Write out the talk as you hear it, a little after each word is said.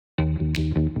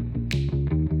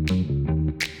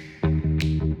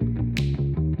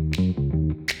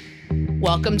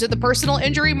Welcome to the Personal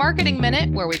Injury Marketing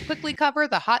Minute, where we quickly cover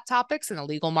the hot topics in the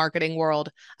legal marketing world.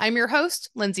 I'm your host,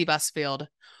 Lindsay Busfield.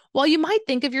 While you might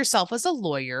think of yourself as a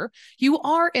lawyer, you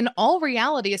are in all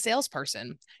reality a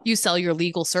salesperson. You sell your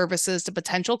legal services to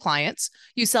potential clients,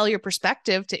 you sell your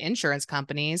perspective to insurance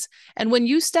companies, and when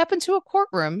you step into a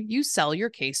courtroom, you sell your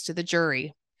case to the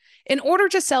jury. In order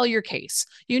to sell your case,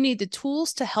 you need the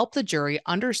tools to help the jury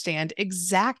understand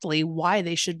exactly why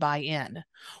they should buy in.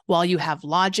 While you have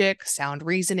logic, sound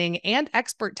reasoning, and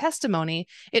expert testimony,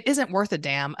 it isn't worth a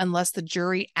damn unless the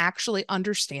jury actually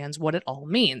understands what it all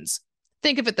means.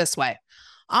 Think of it this way.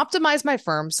 Optimize My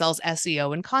Firm sells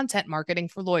SEO and content marketing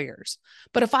for lawyers.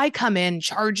 But if I come in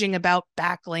charging about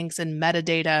backlinks and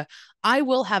metadata, I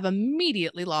will have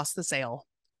immediately lost the sale.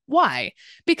 Why?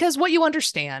 Because what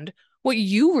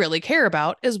you really care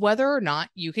about is whether or not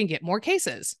you can get more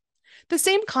cases. The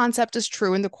same concept is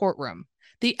true in the courtroom.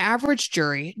 The average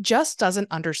jury just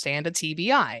doesn't understand a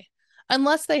TBI.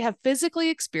 Unless they have physically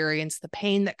experienced the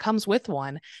pain that comes with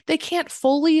one, they can't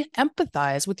fully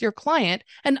empathize with your client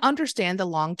and understand the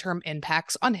long-term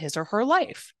impacts on his or her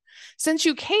life. Since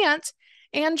you can't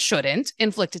and shouldn't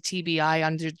inflict a TBI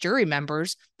on the jury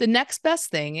members, the next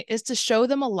best thing is to show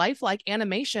them a lifelike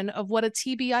animation of what a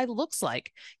TBI looks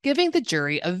like, giving the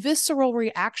jury a visceral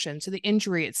reaction to the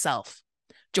injury itself.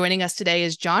 Joining us today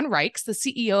is John Rikes, the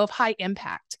CEO of High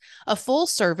Impact, a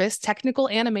full-service technical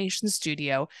animation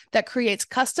studio that creates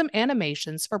custom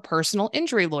animations for personal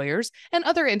injury lawyers and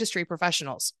other industry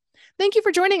professionals. Thank you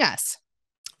for joining us.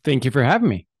 Thank you for having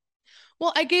me.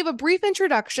 Well, I gave a brief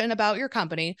introduction about your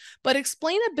company, but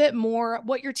explain a bit more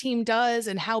what your team does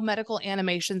and how medical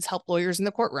animations help lawyers in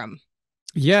the courtroom.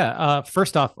 Yeah.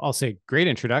 First off, I'll say great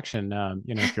introduction.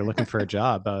 If you're looking for a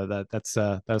job,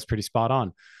 that was pretty spot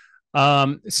on.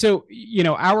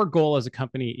 Our goal as a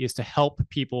company is to help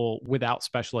people without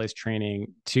specialized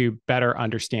training to better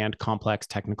understand complex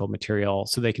technical material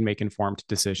so they can make informed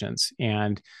decisions.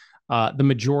 And the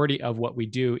majority of what we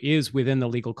do is within the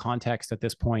legal context at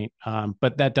this point,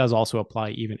 but that does also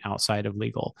apply even outside of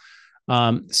legal.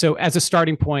 So as a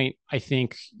starting point, I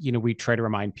think, we try to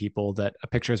remind people that a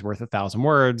picture is worth 1,000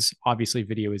 words. Obviously,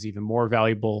 video is even more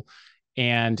valuable.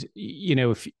 And,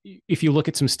 if you look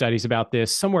at some studies about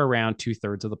this, somewhere around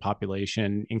 2/3 of the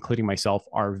population, including myself,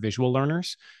 are visual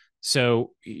learners.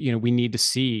 So, we need to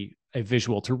see a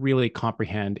visual to really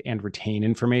comprehend and retain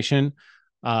information.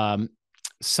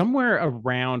 Somewhere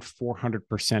around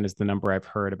 400% is the number I've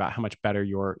heard about how much better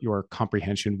your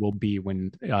comprehension will be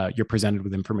when you're presented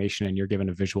with information and you're given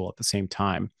a visual at the same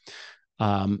time.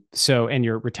 And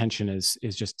your retention is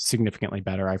just significantly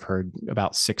better. I've heard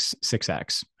about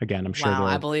 6x. Again, I'm sure Wow,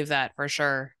 I believe that for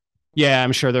sure. Yeah,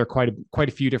 I'm sure there are quite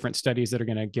a few different studies that are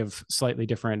going to give slightly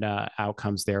different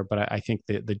outcomes there. But I think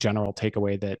the general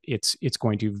takeaway that it's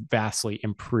going to vastly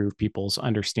improve people's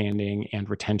understanding and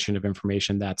retention of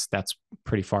information. That's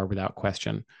pretty far without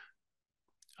question.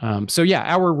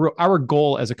 Our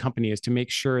goal as a company is to make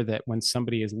sure that when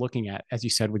somebody is looking at, as you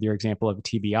said with your example of a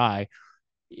TBI,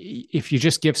 if you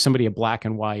just give somebody a black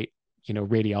and white,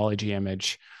 radiology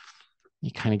image, you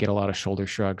kind of get a lot of shoulder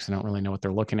shrugs. I don't really know what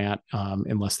they're looking at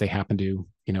unless they happen to,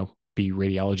 be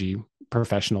radiology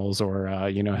professionals or,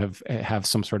 have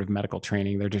some sort of medical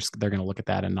training. They're going to look at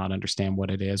that and not understand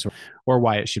what it is or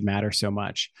why it should matter so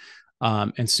much.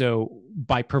 And so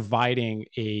by providing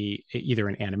either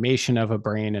an animation of a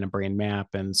brain and a brain map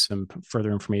and some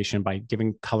further information, by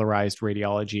giving colorized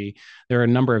radiology, there are a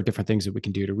number of different things that we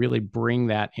can do to really bring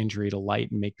that injury to light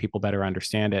and make people better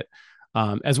understand it.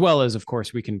 As well as, of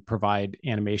course, we can provide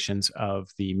animations of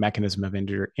the mechanism of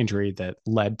injury that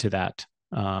led to that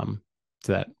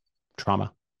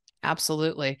trauma.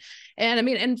 Absolutely.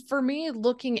 And for me,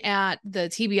 looking at the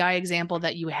TBI example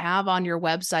that you have on your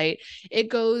website, it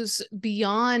goes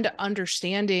beyond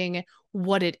understanding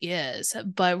what it is,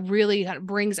 but really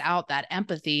brings out that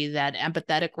empathy, that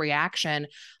empathetic reaction,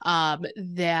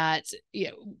 that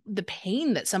the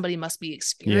pain that somebody must be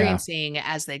experiencing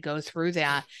as they go through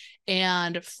that.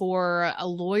 And for a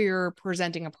lawyer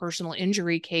presenting a personal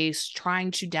injury case,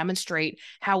 trying to demonstrate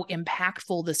how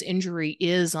impactful this injury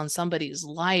is on somebody's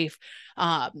life,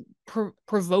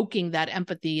 provoking that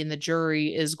empathy in the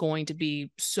jury is going to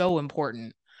be so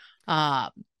important.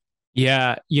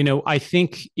 Yeah, I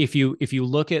think if you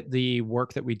look at the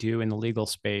work that we do in the legal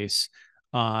space,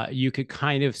 you could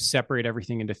kind of separate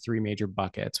everything into three major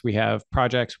buckets. We have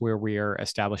projects where we are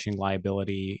establishing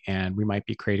liability, and we might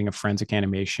be creating a forensic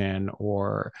animation,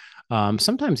 or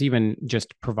sometimes even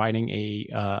just providing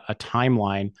a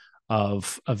timeline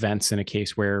of events in a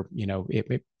case where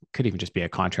it could even just be a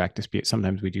contract dispute.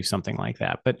 Sometimes we do something like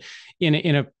that. But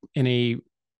in a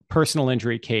personal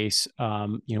injury case,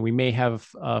 we may have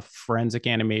a forensic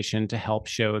animation to help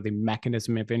show the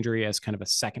mechanism of injury as kind of a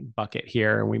second bucket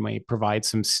here. We may provide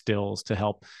some stills to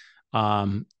help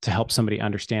somebody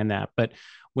understand that. But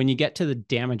when you get to the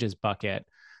damages bucket,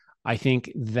 I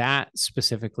think that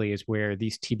specifically is where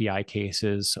these TBI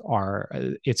cases are.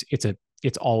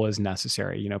 It's always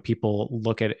necessary. People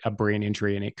look at a brain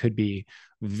injury and it could be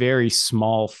very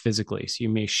small physically. So you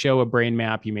may show a brain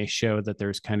map, you may show that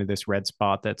there's kind of this red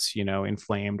spot that's,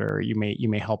 inflamed, or you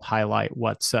may help highlight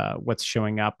what's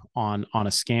showing up on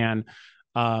a scan.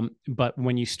 But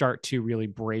when you start to really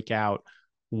break out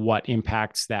what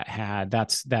impacts that had,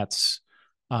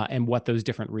 and what those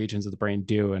different regions of the brain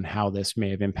do and how this may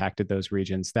have impacted those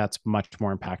regions, that's much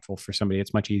more impactful for somebody.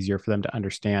 It's much easier for them to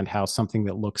understand how something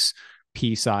that looks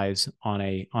pea size on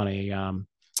a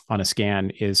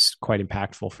scan is quite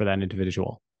impactful for that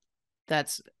individual.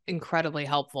 That's incredibly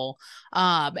helpful.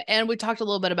 And we talked a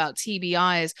little bit about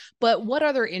TBIs, but what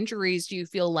other injuries do you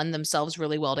feel lend themselves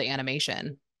really well to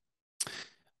animation?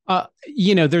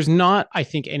 There's not, I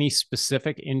think, any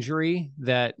specific injury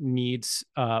that needs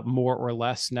more or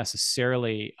less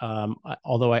necessarily.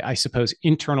 Although I suppose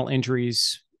internal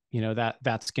injuries,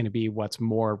 that's going to be what's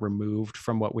more removed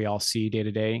from what we all see day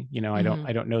to day. I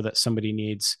don't know that somebody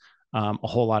needs a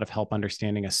whole lot of help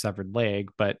understanding a severed leg,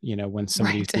 but when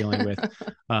somebody's dealing with,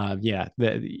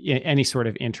 any sort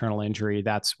of internal injury,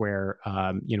 that's where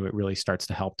it really starts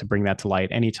to help to bring that to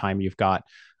light. Anytime you've got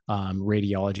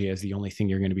radiology as the only thing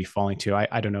you're going to be falling to.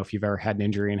 I don't know if you've ever had an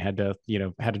injury and had a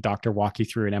doctor walk you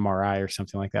through an MRI or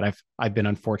something like that. I've been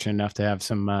unfortunate enough to have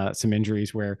some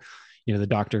injuries where, the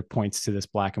doctor points to this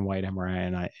black and white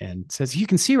MRI and says, "You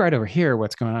can see right over here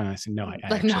what's going on." I said, "No, I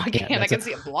can't. I can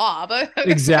see a blob."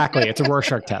 Exactly. It's a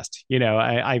Rorschach test.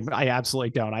 I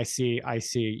absolutely don't. I see, a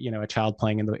child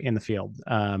playing in the field.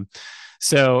 I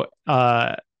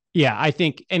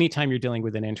think anytime you're dealing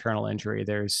with an internal injury,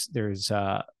 there's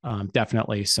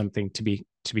definitely something to be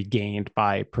gained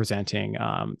by presenting,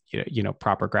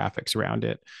 proper graphics around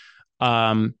it.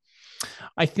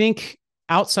 I think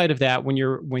outside of that, when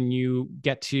you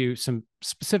get to some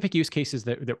specific use cases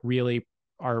that really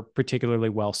are particularly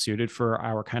well suited for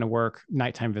our kind of work,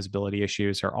 nighttime visibility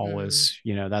issues are always,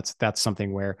 that's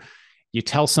something where you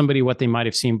tell somebody what they might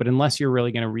have seen, but unless you're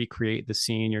really going to recreate the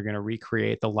scene, you're going to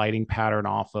recreate the lighting pattern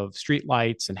off of street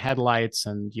lights and headlights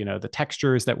and, the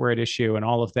textures that were at issue and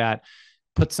all of that,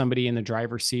 put somebody in the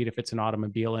driver's seat if it's an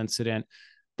automobile incident.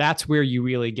 That's where you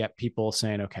really get people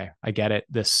saying, okay, I get it.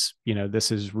 This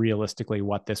is realistically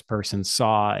what this person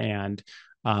saw. And,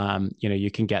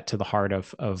 you can get to the heart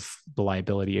of the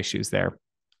liability issues there.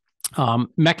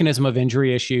 Mechanism of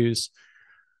injury issues.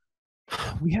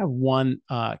 We have one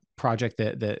project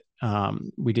that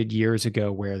we did years ago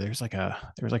where there was like a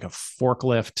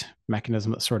forklift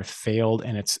mechanism that sort of failed,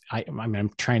 and I'm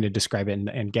trying to describe it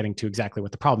and getting to exactly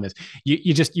what the problem is.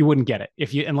 You wouldn't get it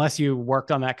unless you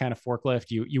worked on that kind of forklift.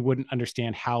 You wouldn't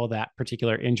understand how that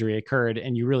particular injury occurred,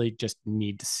 and you really just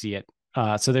need to see it.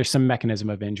 So there's some mechanism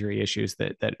of injury issues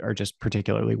that are just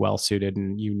particularly well suited,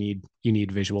 and you need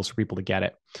visuals for people to get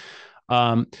it.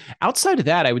 Outside of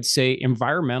that, I would say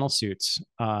environmental suits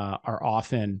are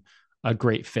often a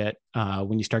great fit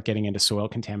when you start getting into soil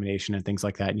contamination and things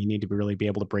like that. And you need to really be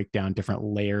able to break down different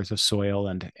layers of soil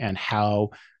and how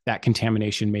that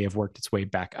contamination may have worked its way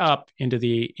back up into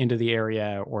the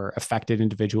area or affected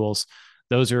individuals.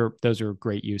 Those are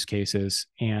great use cases,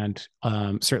 and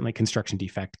certainly construction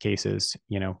defect cases.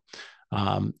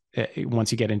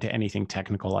 Once you get into anything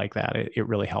technical like that, it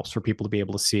really helps for people to be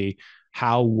able to see,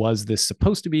 how was this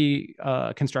supposed to be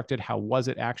constructed? How was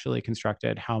it actually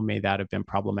constructed? How may that have been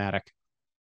problematic?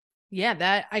 Yeah,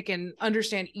 that I can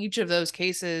understand each of those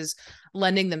cases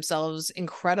lending themselves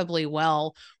incredibly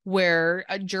well, where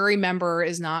a jury member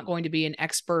is not going to be an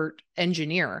expert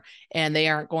engineer and they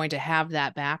aren't going to have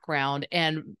that background.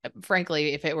 And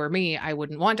frankly, if it were me, I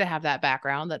wouldn't want to have that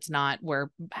background. That's not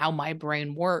how my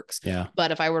brain works. Yeah.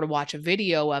 But if I were to watch a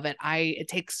video of it, it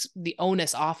takes the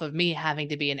onus off of me having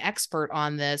to be an expert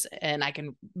on this, and I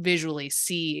can visually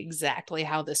see exactly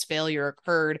how this failure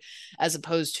occurred, as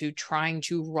opposed to trying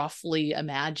to roughly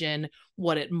imagine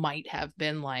what it might have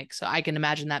been like. So I can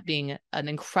imagine that being an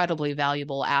incredibly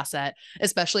valuable asset,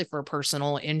 especially for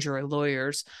personal injury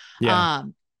lawyers. Yeah.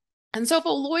 And so if a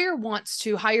lawyer wants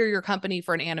to hire your company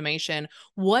for an animation,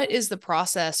 what is the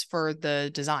process for the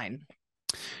design?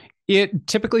 It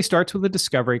typically starts with a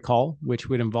discovery call, which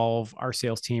would involve our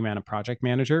sales team and a project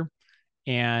manager.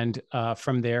 And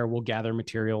from there, we'll gather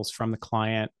materials from the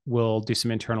client. We'll do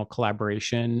some internal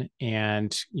collaboration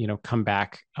and, come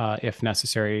back if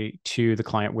necessary to the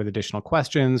client with additional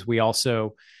questions. We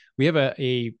we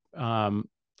have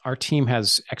our team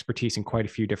has expertise in quite a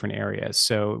few different areas.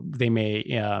 So they may,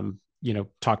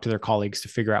 talk to their colleagues to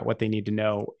figure out what they need to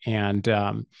know. And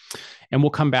we'll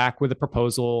come back with a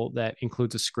proposal that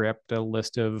includes a script, a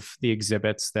list of the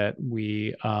exhibits that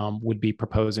we would be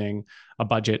proposing, a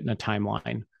budget and a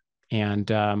timeline. And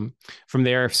from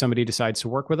there, if somebody decides to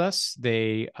work with us,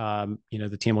 the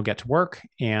team will get to work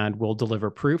and we'll deliver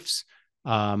proofs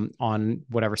on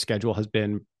whatever schedule has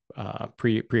been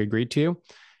pre-agreed to.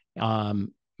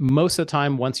 Most of the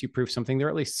time, once you proof something, there are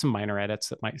at least some minor edits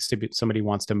that might somebody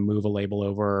wants to move a label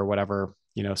over or whatever,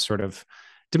 sort of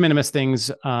de minimis things.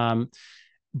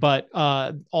 But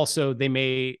also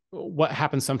what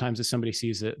happens sometimes is somebody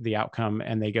sees the outcome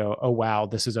and they go, oh, wow,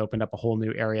 this has opened up a whole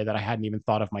new area that I hadn't even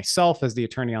thought of myself as the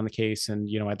attorney on the case. And,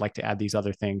 I'd like to add these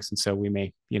other things. And so we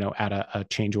may, add a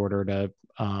change order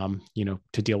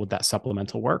to deal with that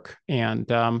supplemental work. And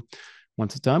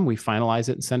once it's done, we finalize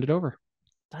it and send it over.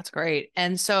 That's great.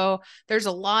 And so there's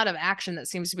a lot of action that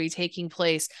seems to be taking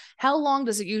place. How long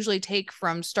does it usually take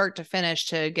from start to finish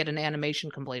to get an animation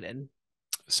completed?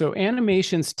 So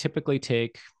animations typically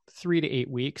take 3 to 8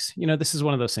 weeks. This is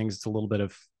one of those things. It's a little bit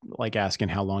of like asking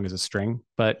how long is a string,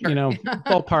 but Sure.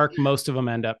 Ballpark, most of them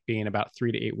end up being about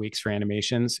 3 to 8 weeks for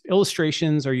animations.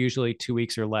 Illustrations are usually 2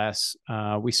 weeks or less.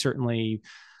 We certainly,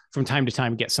 from time to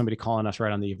time, get somebody calling us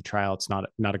right on the eve of trial. It's not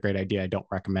a great idea. I don't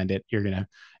recommend it. You're gonna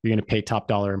pay top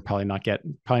dollar and probably not get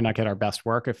our best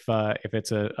work if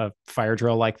it's a fire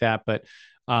drill like that. But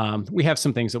we have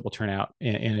some things that will turn out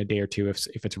in a day or two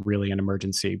if it's really an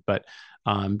emergency. But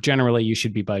generally, you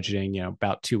should be budgeting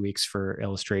about 2 weeks for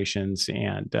illustrations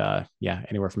and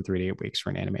anywhere from 3 to 8 weeks for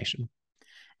an animation.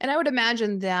 And I would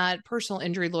imagine that personal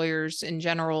injury lawyers in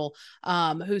general,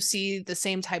 who see the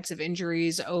same types of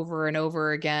injuries over and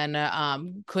over again,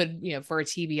 could, for a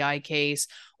TBI case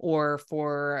or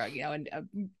for, a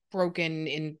broken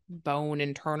in bone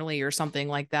internally or something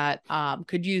like that,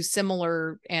 could use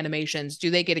similar animations. Do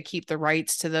they get to keep the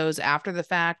rights to those after the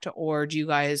fact, or do you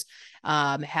guys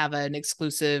have an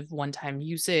exclusive one-time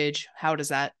usage? How does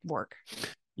that work?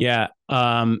 Yeah.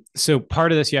 So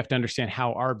part of this, you have to understand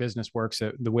how our business works.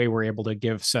 The way we're able to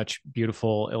give such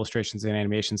beautiful illustrations and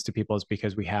animations to people is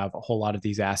because we have a whole lot of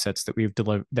these assets that we've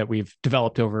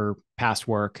developed over past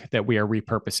work that we are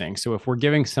repurposing. So if we're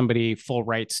giving somebody full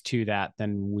rights to that,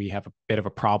 then we have a bit of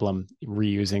a problem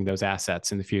reusing those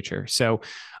assets in the future. So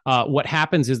what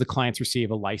happens is the clients receive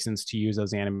a license to use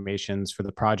those animations for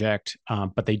the project,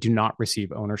 but they do not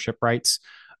receive ownership rights.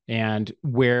 And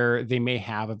where they may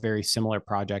have a very similar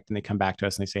project and they come back to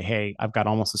us and they say, hey, I've got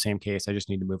almost the same case. I just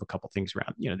need to move a couple things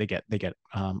around. They get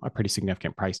a pretty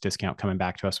significant price discount coming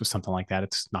back to us with something like that.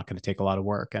 It's not going to take a lot of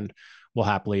work and we'll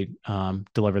happily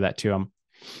deliver that to them.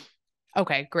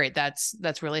 Okay, great. That's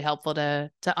really helpful to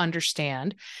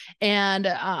understand. And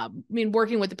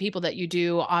working with the people that you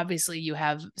do, obviously you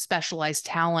have specialized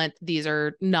talent. These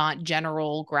are not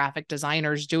general graphic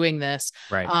designers doing this.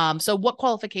 Right. So what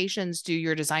qualifications do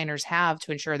your designers have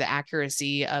to ensure the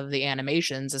accuracy of the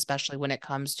animations, especially when it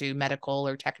comes to medical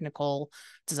or technical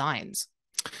designs?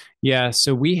 Yeah,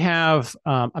 so we have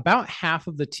about half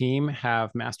of the team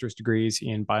have master's degrees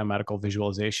in biomedical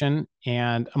visualization.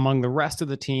 And among the rest of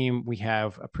the team, we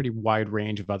have a pretty wide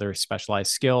range of other specialized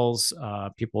skills,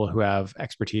 people who have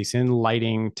expertise in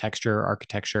lighting, texture,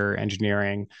 architecture,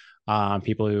 engineering,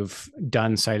 people who've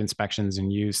done site inspections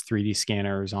and used 3D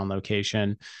scanners on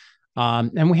location.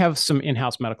 And we have some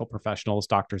in-house medical professionals,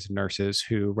 doctors and nurses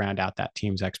who round out that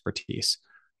team's expertise.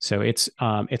 So it's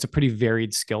a pretty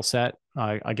varied skill set.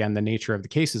 Again, the nature of the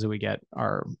cases that we get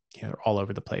are all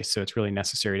over the place. So it's really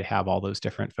necessary to have all those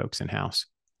different folks in house.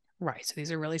 Right. So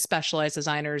these are really specialized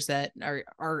designers that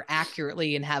are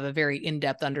accurately and have a very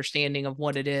in-depth understanding of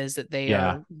what it is that they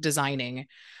are designing.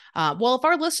 Well, if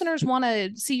our listeners want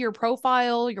to see your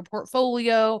profile, your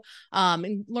portfolio,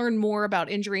 and learn more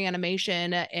about injury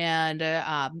animation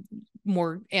and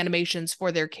more animations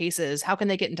for their cases, how can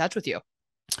they get in touch with you?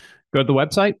 Go to the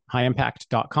website,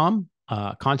 highimpact.com,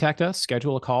 contact us,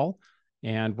 schedule a call,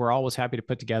 and we're always happy to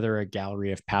put together a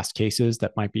gallery of past cases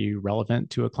that might be relevant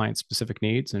to a client's specific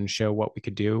needs and show what we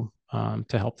could do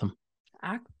to help them.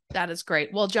 That is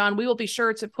great. Well, John, we will be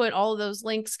sure to put all of those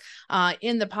links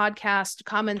in the podcast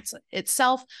comments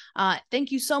itself. Thank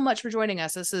you so much for joining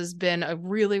us. This has been a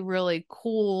really, really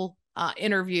cool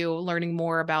interview, learning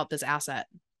more about this asset.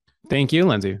 Thank you,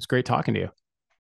 Lindsay. It's great talking to you.